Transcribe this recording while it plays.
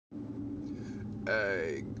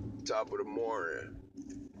Hey, top of the morning.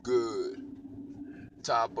 Good.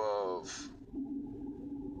 Top of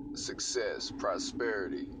success,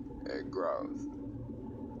 prosperity, and growth.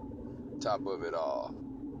 Top of it all.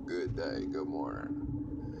 Good day, good morning.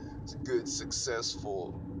 It's good,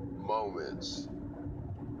 successful moments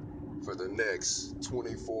for the next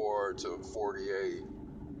 24 to 48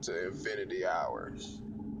 to infinity hours.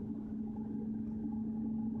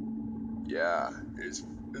 Yeah, it's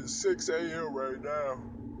 6 a.m. right now.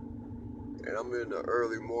 And I'm in the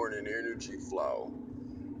early morning energy flow.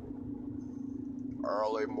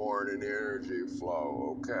 Early morning energy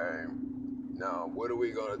flow, okay. Now, what are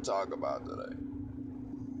we going to talk about today?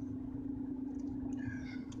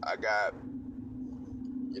 I got,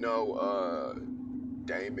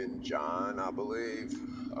 Damon John, I believe.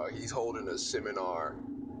 He's holding a seminar.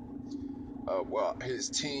 His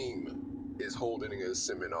team is holding a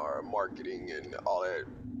seminar, marketing and all that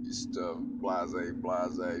stuff. Blase,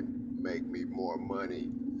 blase, make me more money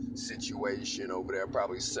situation over there.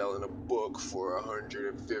 Probably selling a book for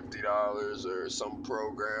 $150 or some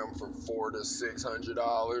program for $400 to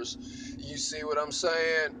 $600. You see what I'm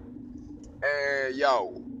saying? And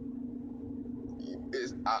yo,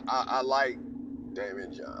 I like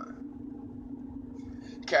Damon John.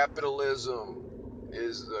 Capitalism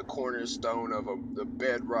is the cornerstone of the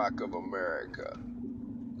bedrock of America.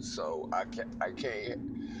 So I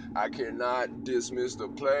cannot dismiss the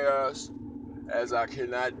players as I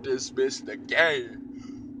cannot dismiss the game.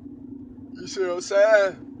 You see what I'm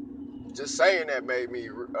saying? Just saying that made me,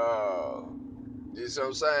 you see what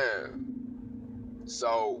I'm saying?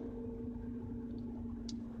 So,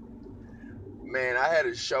 man, I had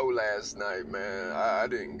a show last night, man. I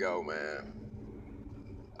didn't go, man.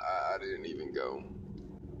 I didn't even go.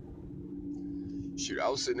 Shoot, I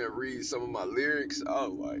was sitting there reading some of my lyrics. I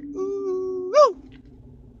was like, ooh, woo.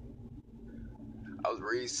 I was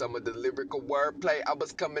reading some of the lyrical wordplay I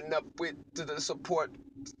was coming up with to the support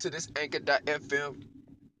to this Anchor.fm.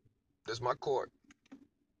 That's my court.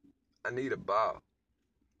 I need a ball.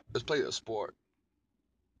 Let's play a sport.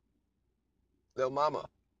 Little mama.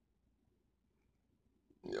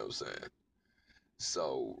 You know what I'm saying?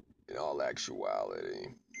 So, in all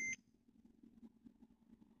actuality,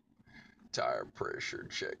 tire pressure,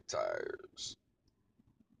 check tires.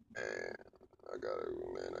 And I got a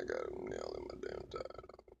nail in my damn tire.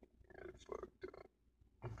 Get it fucked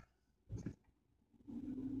up.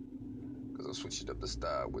 Cause I'm switching up the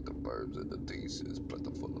style with the verbs and the thesis, but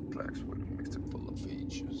the full of plaques with a mixture full of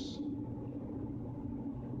features.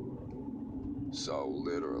 So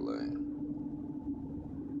literally,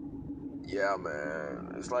 yeah,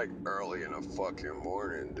 man, it's like early in the fucking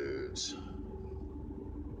morning, dudes.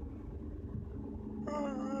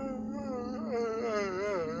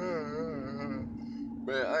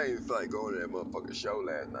 Man, I ain't feel like going to that motherfucking show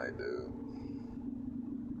last night, dude.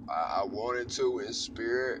 I wanted to in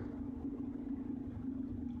spirit,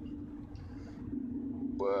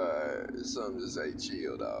 but something just say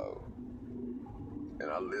chill, dog. And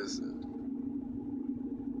I listened.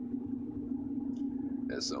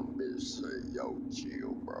 And some bitch say, yo,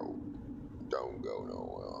 chill, bro. Don't go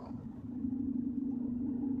nowhere.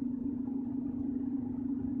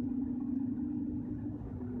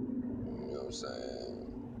 You know what I'm saying?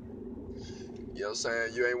 You know what I'm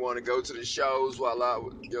saying? You ain't want to go to the shows while you know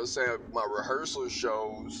what I'm saying? My rehearsal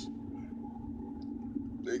shows,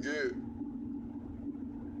 nigga.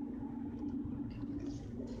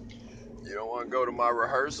 You don't want to go to my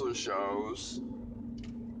rehearsal shows.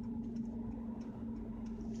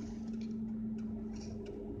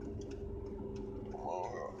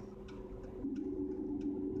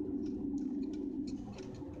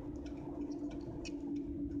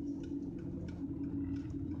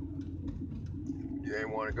 You ain't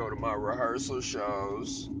want to go to my rehearsal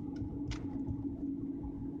shows.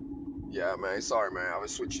 Yeah, man. Sorry, man. I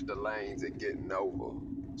was switching the lanes and getting over.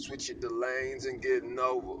 Switching the lanes and getting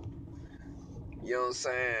over. You know what I'm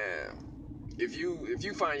saying? If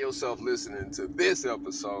you find yourself listening to this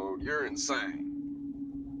episode, you're insane.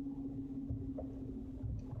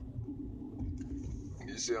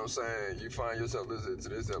 You see what I'm saying? You find yourself listening to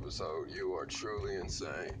this episode, you are truly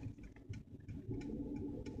insane.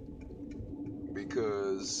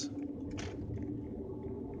 Because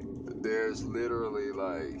there's literally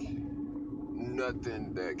like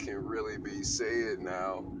nothing that can really be said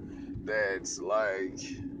now that's like,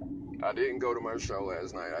 I didn't go to my show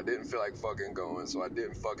last night. I didn't feel like fucking going, so I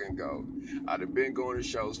didn't fucking go. I'd have been going to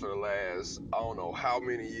shows for the last, I don't know how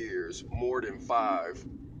many years, more than 5.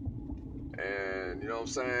 And you know what I'm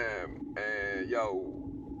saying? And yo,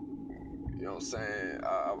 you know what I'm saying?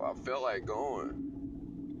 I felt like going.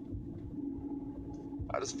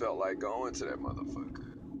 I just felt like going to that motherfucker.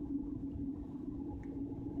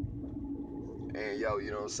 And yo,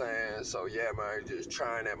 you know what I'm saying? So yeah, man, just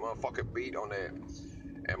trying that motherfucking beat on that.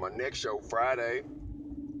 And my next show Friday.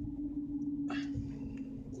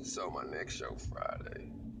 So my next show Friday.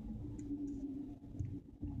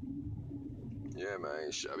 Yeah,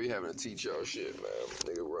 man, I be having to teach y'all shit, man.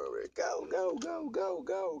 Nigga run ready. Go, go, go, go,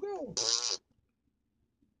 go, go.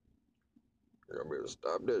 Y'all better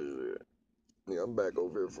stop that shit. Nigga, I'm back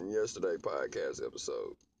over here from yesterday podcast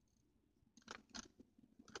episode.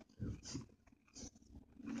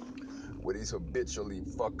 Where these habitually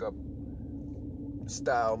fuck up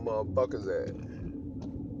style motherfuckers at.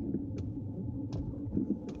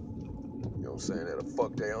 You know what I'm saying? That'll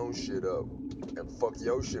fuck their own shit up. And fuck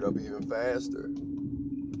your shit up even faster.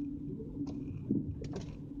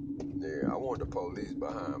 Yeah, I want the police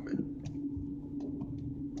behind me.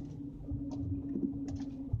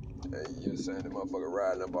 And you saying the motherfucker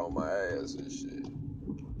riding up on my ass and shit.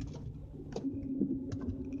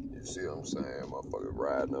 You see what I'm saying? Motherfucker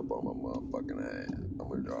riding up on my motherfucking ass.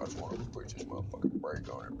 I just want to put this motherfucking brake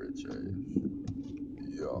on it, bitch ass.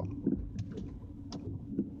 Yeah.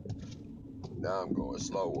 Now I'm going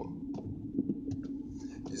slower.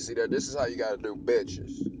 You see that? This is how you gotta do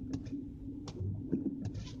bitches.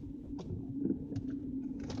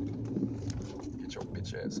 Get your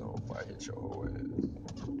bitch ass on before I hit your whole ass.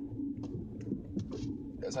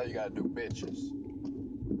 That's how you gotta do bitches.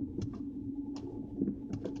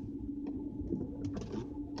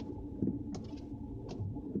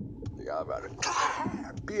 You got about it.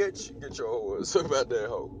 Bitch, get your whole ass about that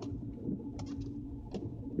hoe.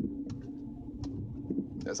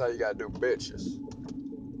 That's how you gotta do bitches.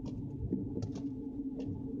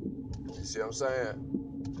 You see what I'm saying?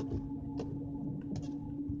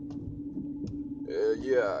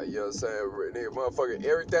 Yeah, you know what I'm saying? Nigga, motherfucker,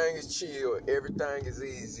 everything is chill, everything is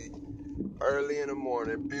easy. Early in the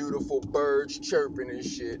morning, beautiful birds chirping and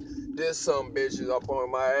shit. There's some bitches up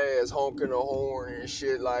on my ass honking a horn and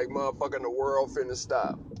shit like motherfucking the world finna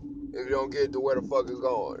stop. If you don't get to where the fuck is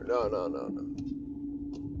going. No.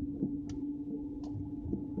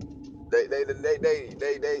 They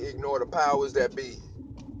ignore the powers that be.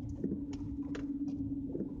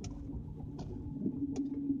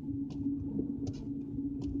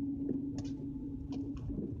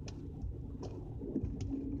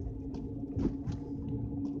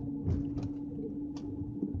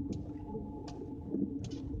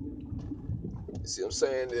 You see what I'm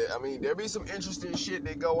saying? I mean, there be some interesting shit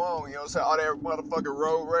that go on, you know what I'm saying? All that motherfucking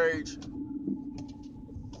road rage.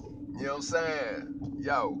 You know what I'm saying?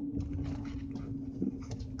 Yo,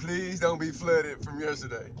 please don't be flooded from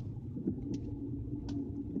yesterday.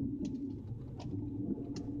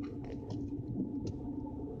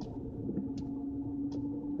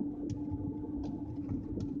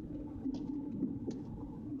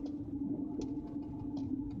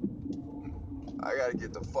 I gotta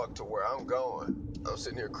get the fuck to where I'm going. I'm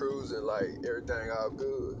sitting here cruising like everything all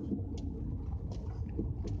good.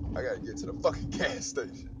 I gotta get to the fucking gas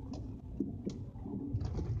station.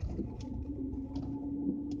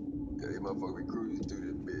 Yeah, these motherfuckers be cruising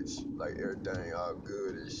through this bitch like everything all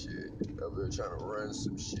good and shit. Over there trying to run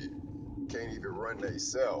some shit. Can't even run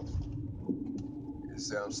theyself. You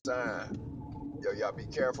see what I'm saying? Yo, y'all be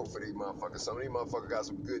careful for these motherfuckers. Some of these motherfuckers got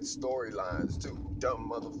some good storylines too. Dumb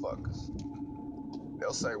motherfuckers.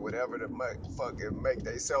 They'll say whatever to make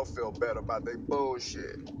theyself feel better about their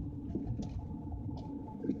bullshit.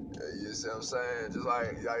 You see what I'm saying? Just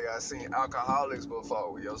like I seen alcoholics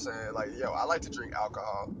before. You know what I'm saying? Like, yo, I like to drink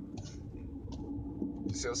alcohol.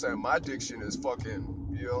 You see what I'm saying? My addiction is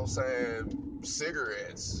fucking, you know what I'm saying,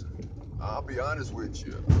 cigarettes. I'll be honest with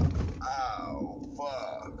you. Ow,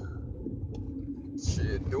 fuck.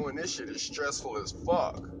 Shit, doing this shit is stressful as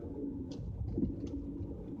fuck.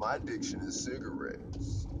 My addiction is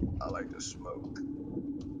cigarettes. I like to smoke.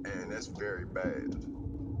 And that's very bad.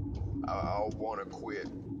 I want to quit.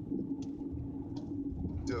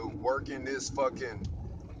 Dude, working this fucking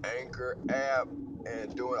Anchor app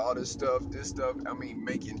and doing all this stuff, I mean,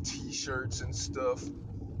 making t-shirts and stuff,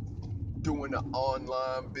 doing the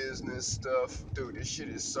online business stuff, dude, this shit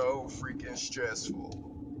is so freaking stressful.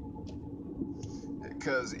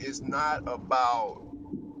 Because it's not about,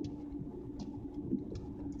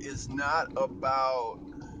 you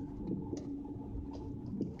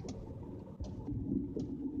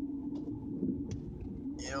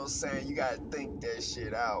know what I'm saying, you gotta think that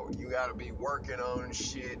shit out. You gotta be working on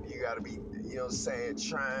shit, you gotta be, you know what I'm saying,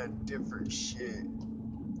 trying different shit.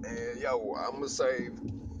 And yo, I'ma say,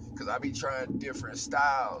 cause I be trying different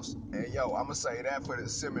styles. And yo, I'ma say that for the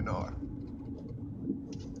seminar.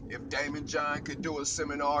 Damon John could do a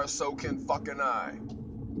seminar, so can fucking I.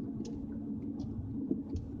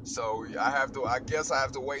 So I guess I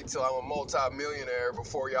have to wait till I'm a multi-millionaire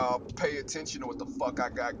before y'all pay attention to what the fuck I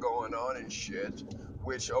got going on and shit.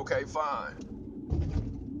 Which, okay, fine.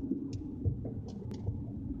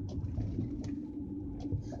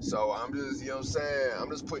 So I'm just, you know what I'm saying? I'm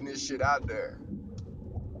just putting this shit out there.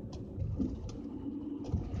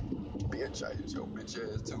 Bitch, I hit your bitch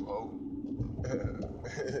ass too, ho.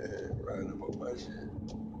 Riding up on my shit.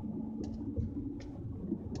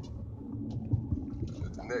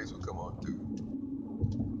 Let the next one come on through.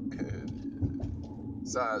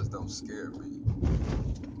 Size don't scare me.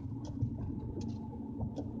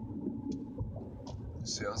 You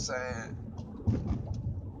see what I'm saying?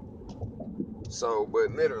 So,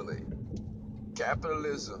 but literally,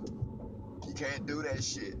 capitalism, you can't do that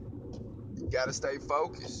shit. You gotta stay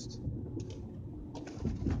focused.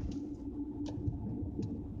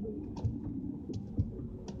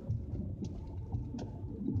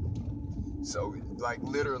 So, like,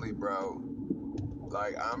 literally, bro,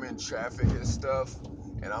 like, I'm in traffic and stuff,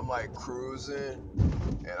 and I'm like cruising,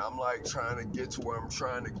 and I'm like trying to get to where I'm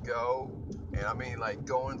trying to go. And I mean, like,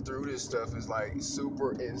 going through this stuff is like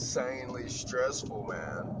super insanely stressful,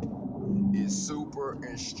 man. It's super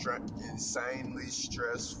insanely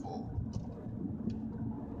stressful.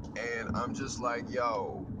 And I'm just like,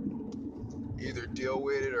 yo, either deal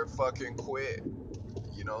with it or fucking quit.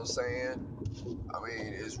 You know what I'm saying? I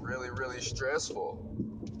mean, it's really, really stressful.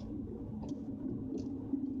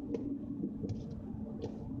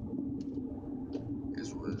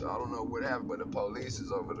 I don't know what happened, but the police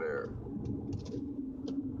is over there.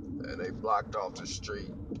 And they blocked off the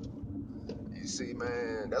street. You see,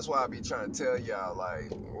 man, that's why I be trying to tell y'all,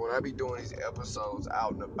 like, when I be doing these episodes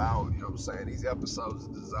out and about, you know what I'm saying? These episodes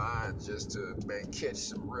are designed just to, man, catch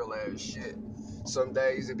some real ass shit. Some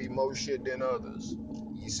days it be more shit than others.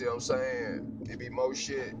 You see what I'm saying? It be more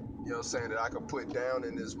shit, you know what I'm saying, that I can put down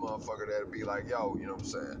in this motherfucker that'd be like, yo, you know what I'm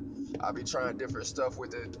saying? I be trying different stuff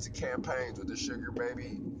with the campaigns, with the sugar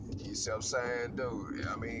baby. You see what I'm saying? Dude,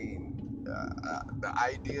 I mean, the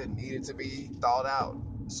idea needed to be thought out.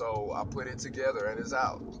 So I put it together and it's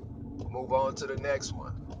out. Move on to the next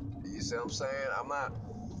one. You see what I'm saying? I'm not,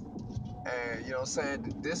 and you know what I'm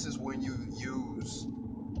saying? This is when you use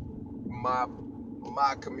my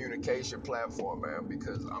communication platform, man,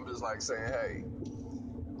 because I'm just like saying, hey,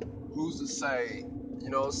 who's to say, you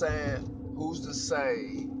know what I'm saying? Who's to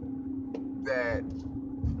say that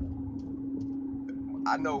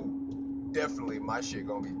I know definitely my shit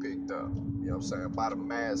gonna be picked up, you know what I'm saying, by the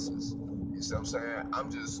masses. You see what I'm saying? I'm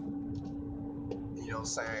just, you know what I'm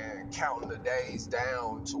saying, counting the days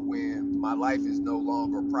down to when my life is no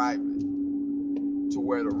longer private, to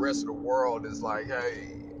where the rest of the world is like,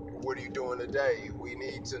 hey, what are you doing today? We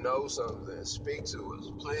need to know something. Speak to us,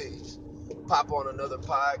 please. Pop on another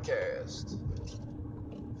podcast.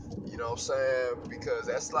 You know what I'm saying? Because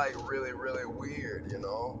that's like really, really weird, you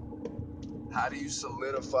know? How do you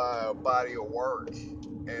solidify a body of work?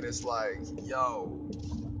 And it's like, yo,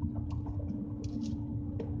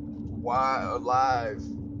 why alive?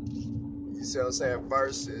 You see what I'm saying?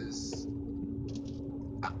 Versus,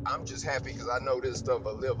 I'm just happy because I know this stuff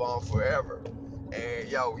will live on forever. And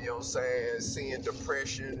yo, you know what I'm saying? Seeing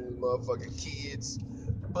depression and motherfucking kids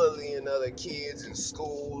bullying other kids in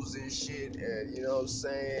schools and shit, and you know what I'm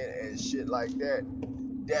saying? And shit like that.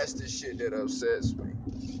 That's the shit that upsets me.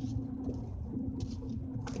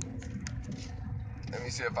 Let me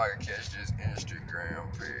see if I can catch this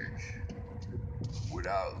Instagram pic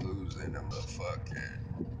without losing them the fucking.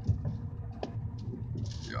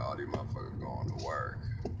 Yo, all these motherfuckers going to work.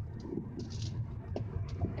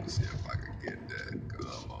 Let me see if I can get that.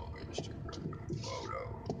 Come on, Instagram photo.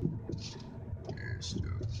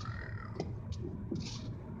 Instagram.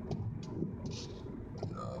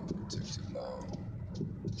 No, it took too long.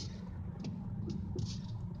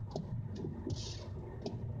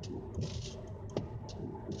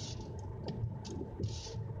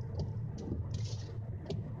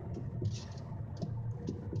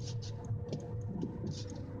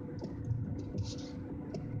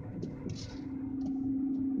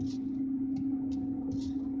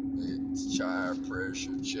 It's tire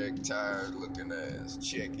pressure, check tires, looking ass,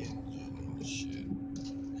 check engine and shit.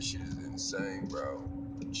 This shit is insane, bro.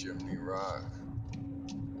 Chimney Rock.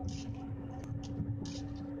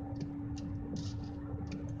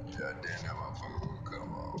 Yeah, damn, that motherfucker will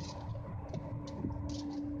come on.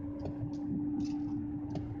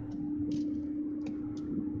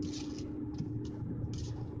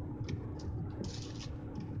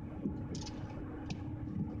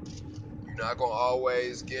 You're not gonna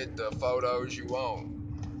always get the photos you want.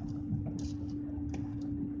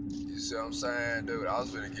 see what I'm saying, dude? I was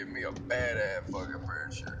finna get me a badass fucking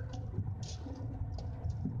red shirt.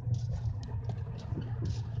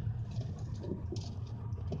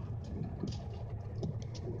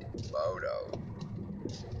 Photo.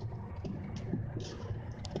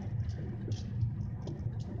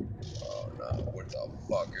 Oh no, what the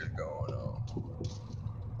fuck is going on?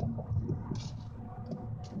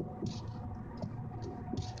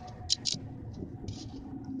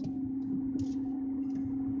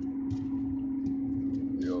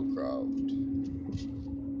 Yo, Croft.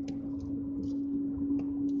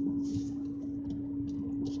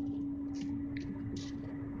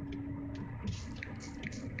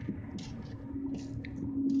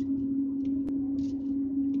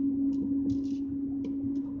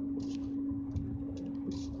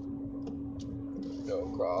 Yo,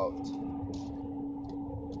 Croft.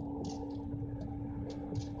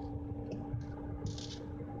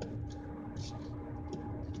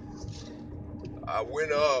 I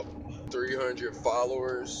went up 300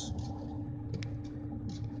 followers.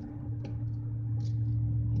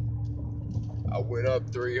 I went up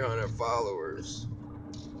 300 followers.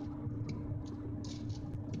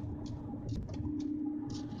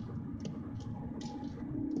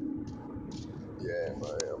 Yeah,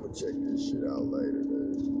 man, I'm gonna check this shit out later,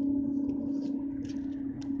 dude.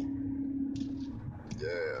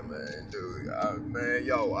 Yeah, man, dude. Man,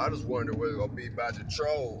 yo, I just wonder what it's gonna be about the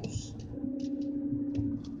trolls.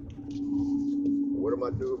 What am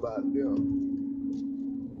I do about them?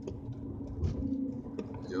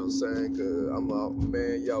 You know what I'm saying? Cause I'm out,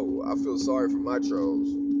 man, yo, I feel sorry for my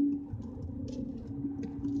trolls.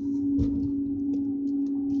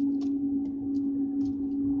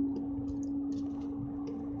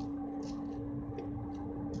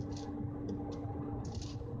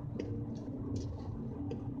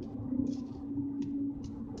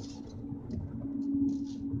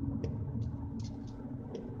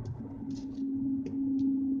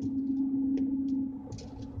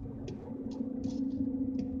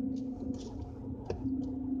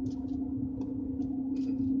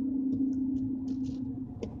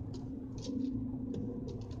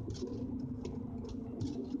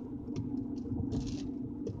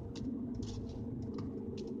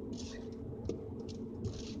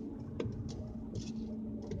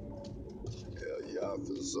 Hell yeah, I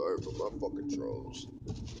feel sorry for my fucking trolls.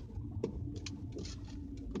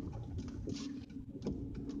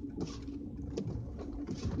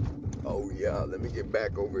 Oh yeah, let me get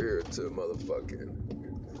back over here to motherfucking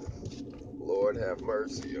Lord have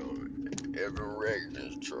mercy on Evan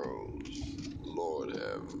Regner's trolls. Lord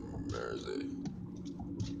have mercy.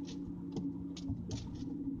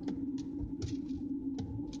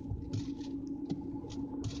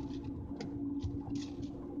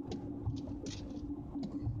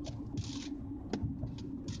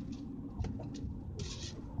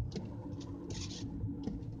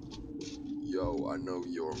 Yo, I know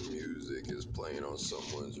your music is playing on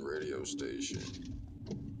someone's radio station.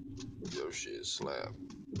 Yo, shit slap.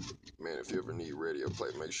 Man, if you ever need radio play,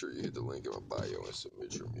 make sure you hit the link in my bio and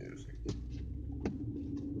submit your music.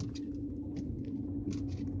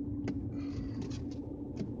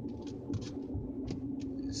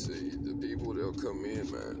 You see, the people, they'll come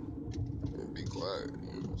in, man, and be quiet,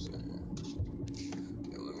 you know what I'm saying?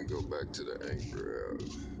 Now, let me go back to the Anchor app,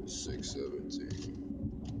 617.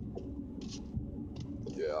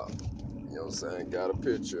 Yeah, you know what I'm saying? Got a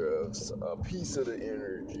picture of a piece of the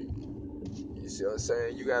energy. You see what I'm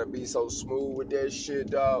saying? You gotta be so smooth with that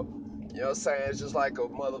shit, dog. You know what I'm saying? It's just like a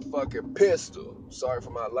motherfucking pistol. Sorry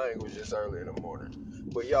for my language this early in the morning.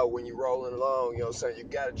 But yo, when you rolling along, you know what I'm saying? You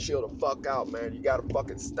gotta chill the fuck out, man. You gotta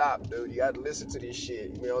fucking stop, dude. You gotta listen to this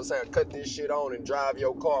shit. You know what I'm saying? Cut this shit on and drive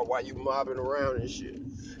your car while you mobbing around and shit.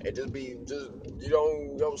 And you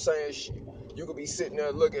know what I'm saying? You could be sitting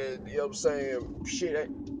there looking at, you know what I'm saying?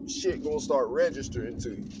 Shit gonna start registering to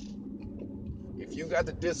you. If you got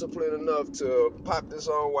the discipline enough to pop this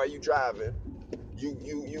on while you driving,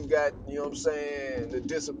 you got, you know what I'm saying, the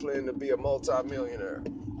discipline to be a multi-millionaire.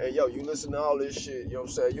 And yo, you listen to all this shit, you know what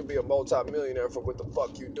I'm saying, you'll be a multi-millionaire for what the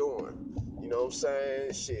fuck you doing. You know what I'm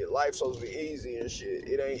saying? Shit, life's supposed to be easy and shit.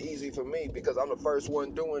 It ain't easy for me because I'm the first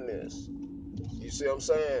one doing this. You see what I'm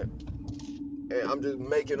saying? And I'm just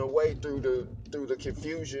making a way through the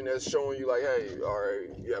confusion that's showing you like, hey, all right,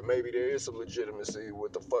 yeah, maybe there is some legitimacy.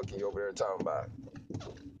 What the fuck you over there talking about?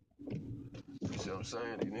 You see what I'm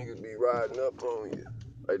saying? These niggas be riding up on you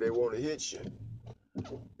like they want to hit you.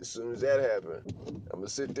 As soon as that happens, I'm gonna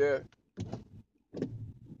sit there,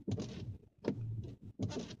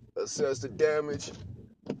 assess the damage,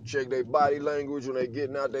 check their body language when they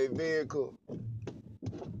getting out their vehicle.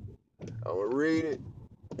 I'm gonna read it,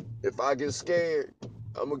 If I get scared,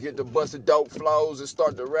 I'm gonna get the busted dope flows and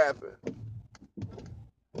start the rapping.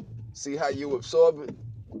 See how you absorb it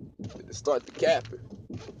and start the capping.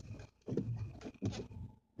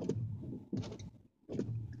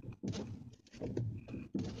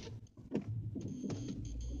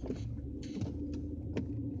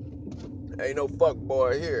 Ain't no fuck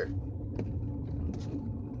boy here.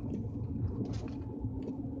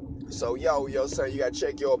 So yo, saying you gotta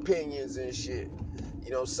check your opinions and shit. You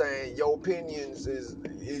know what I'm saying? Your opinions is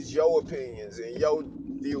your opinions and your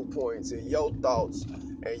viewpoints and your thoughts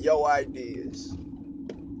and your ideas.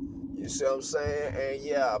 You see what I'm saying? And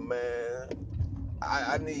yeah, man,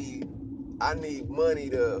 I need money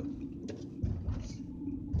to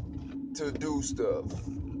do stuff.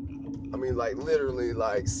 I mean, like literally,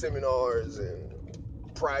 like seminars and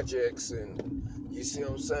projects, and you see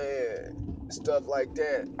what I'm saying, stuff like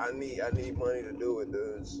that. I need money to do it,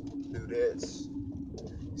 dudes. Do this.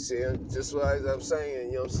 See, just like I'm saying,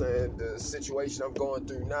 you know what I'm saying. The situation I'm going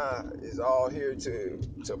through now is all here to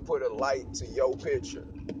put a light to your picture,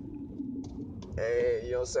 and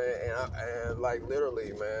you know what I'm saying. And like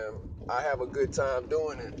literally, man, I have a good time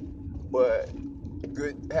doing it, but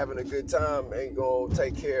having a good time ain't gonna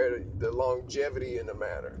take care of the longevity in the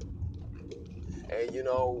matter. And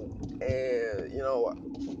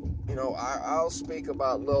I'll speak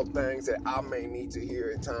about little things that I may need to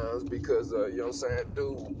hear at times because you know what I'm saying,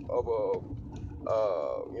 dude of a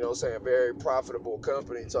you know what I'm saying, very profitable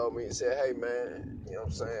company told me, he said, hey man, you know what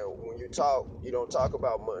I'm saying, when you talk, you don't talk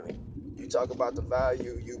about money. You talk about the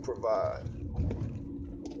value you provide.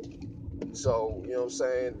 So, you know what I'm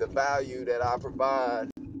saying, the value that I provide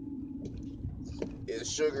is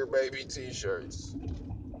Sugar Baby t-shirts.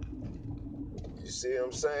 You see what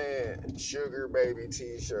I'm saying? Sugar Baby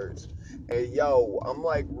t-shirts. And yo, I'm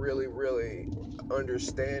like really, really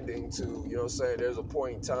understanding to, you know what I'm saying, there's a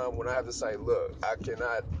point in time when I have to say, look, I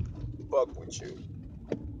cannot fuck with you.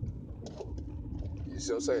 You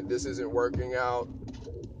see what I'm saying? This isn't working out.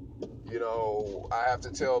 You know, I have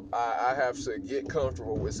to get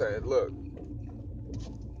comfortable with saying, look,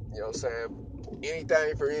 you know what I'm saying,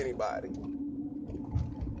 anything for anybody.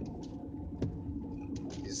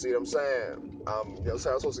 You see what I'm saying? You know what I'm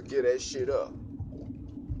saying, I'm supposed to get that shit up.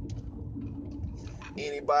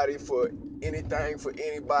 Anybody for anything for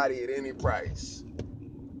anybody at any price.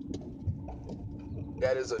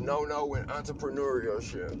 That is a no-no in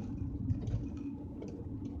entrepreneurship.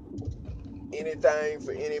 Anything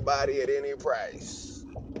for anybody at any price.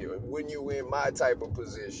 When you in my type of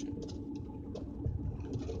position.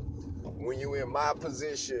 When you in my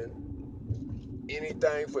position,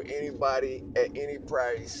 anything for anybody at any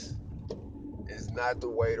price is not the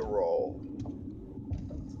way to roll.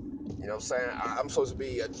 You know what I'm saying? I'm supposed to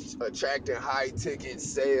be attracting high ticket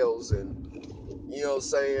sales and, you know what I'm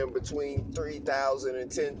saying, between $3,000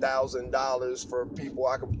 and $10,000 for people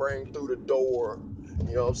I can bring through the door.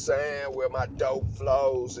 You know what I'm saying? Where my dope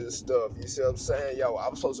flows and stuff. You see what I'm saying? Yo,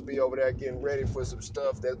 I'm supposed to be over there getting ready for some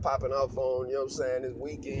stuff that's popping up on, you know what I'm saying, this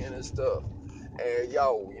weekend and stuff. And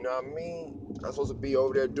yo, you know what I mean? I'm supposed to be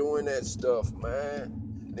over there doing that stuff, man.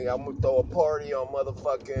 Nigga, I'm gonna throw a party on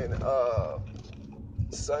motherfucking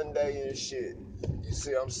Sunday and shit. You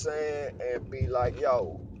see what I'm saying? And be like,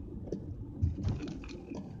 yo,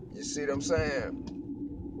 you see what I'm saying?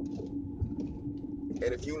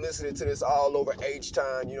 And if you listening to this all over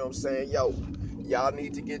H-Time, you know what I'm saying? Yo, y'all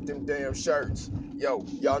need to get them damn shirts. Yo,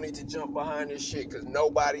 y'all need to jump behind this shit because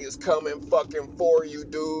nobody is coming fucking for you,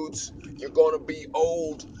 dudes. You're going to be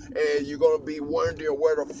old and you're going to be wondering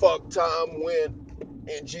where the fuck time went.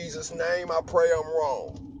 In Jesus' name, I pray I'm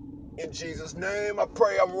wrong. In Jesus' name, I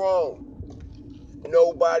pray I'm wrong.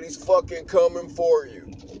 Nobody's fucking coming for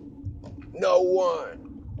you. No one.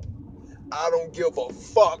 I don't give a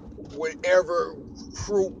fuck whatever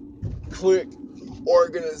group, clique,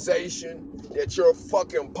 organization that you're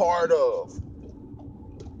fucking part of.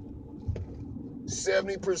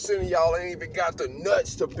 70% of y'all ain't even got the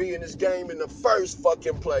nuts to be in this game in the first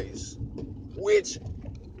fucking place. Which,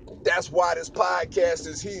 that's why this podcast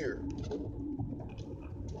is here.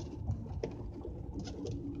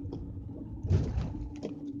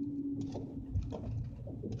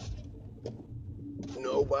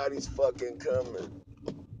 Nobody's fucking coming.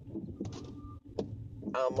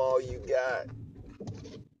 I'm all you got.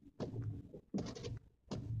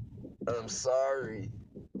 I'm sorry.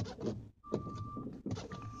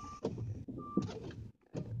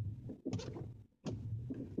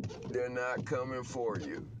 They're not coming for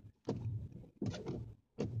you.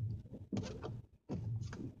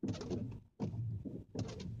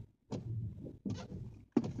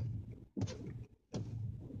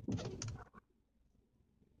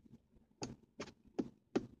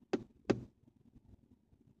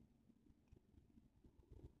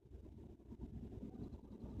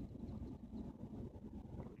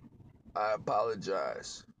 I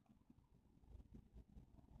apologize.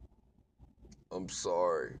 I'm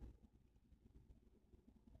sorry.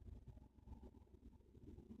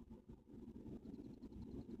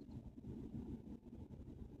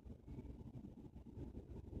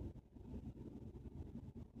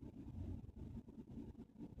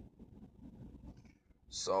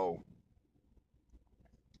 So,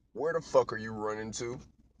 where the fuck are you running to?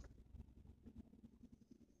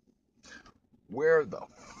 Where the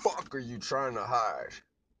fuck are you trying to hide?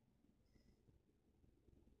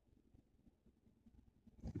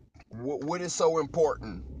 What is so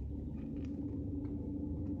important?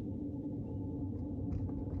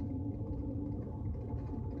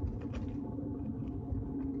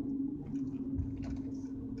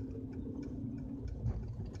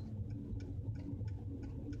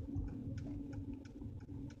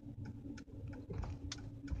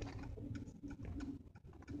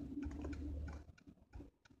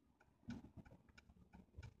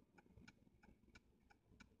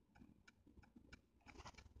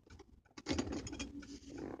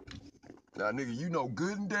 Now, nigga, you know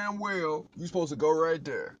good and damn well you supposed to go right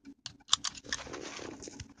there.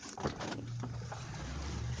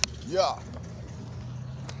 Yeah,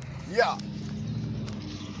 yeah.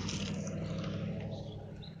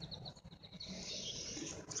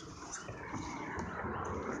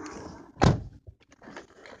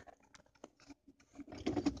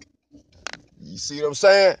 You see what I'm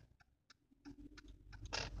saying?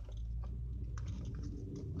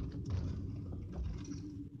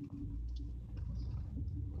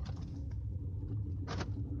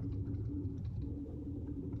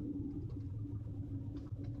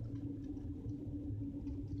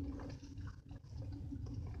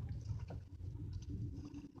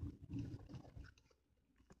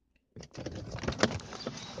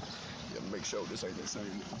 Yeah, make sure this ain't the same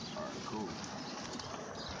one. All right, cool.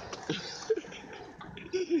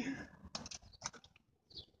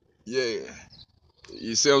 Yeah,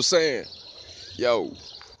 you see what I'm saying? Yo,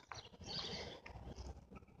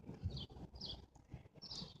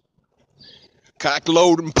 cock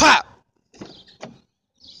load and pop.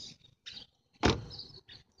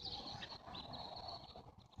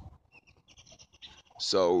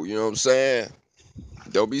 So, you know what I'm saying?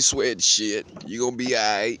 Don't be sweating shit. You gonna be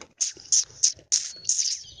alright.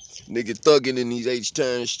 Nigga thugging in these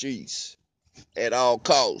H-Town streets at all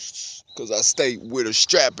costs. Cause I stay with a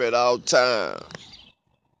strap at all times.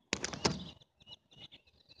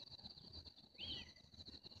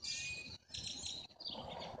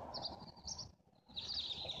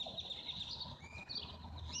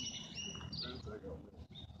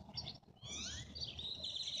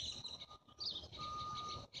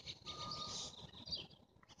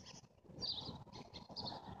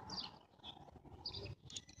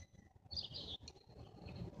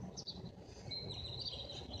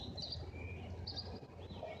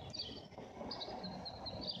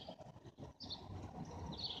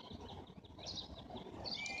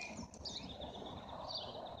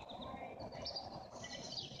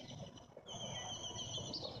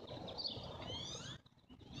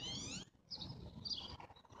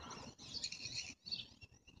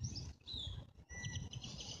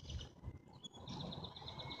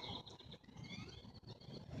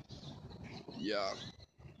 Yeah.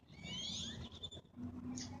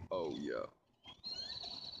 Oh yeah.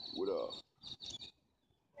 What up?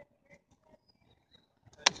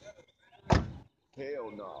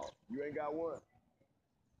 Hell no. You ain't got one?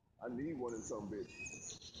 I need one in some bitch.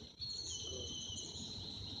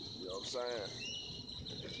 You know what I'm saying?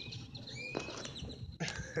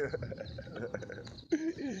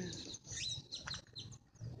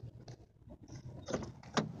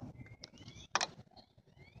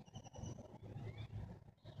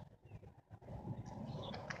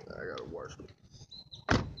 I gotta watch.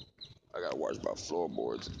 I gotta watch my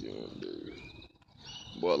floorboards again, dude.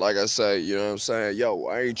 But like I say, you know what I'm saying? Yo,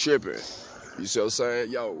 I ain't tripping. You see what I'm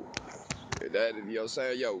saying? Yo, that, you know what I'm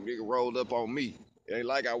saying? Yo, nigga rolled up on me. It ain't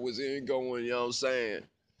like I was in going, you know what I'm saying?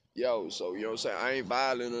 Yo, so, you know what I'm saying? I ain't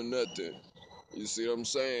violent or nothing. You see what I'm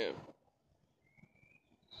saying?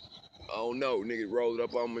 I don't know. Nigga rolled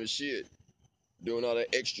up on my shit. Doing all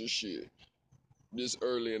that extra shit. This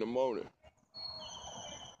early in the morning.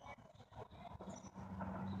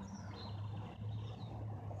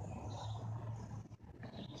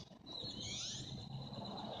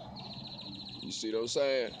 You see what I'm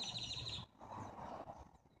saying?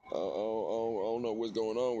 I don't know what's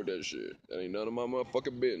going on with that shit. That ain't none of my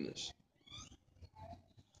motherfucking business.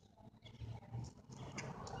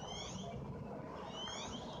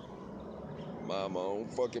 Mind my own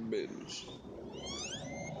fucking business.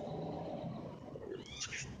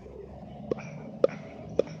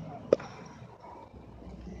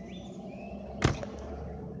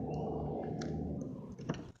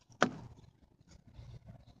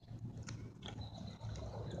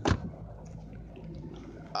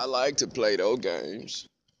 I like to play those games.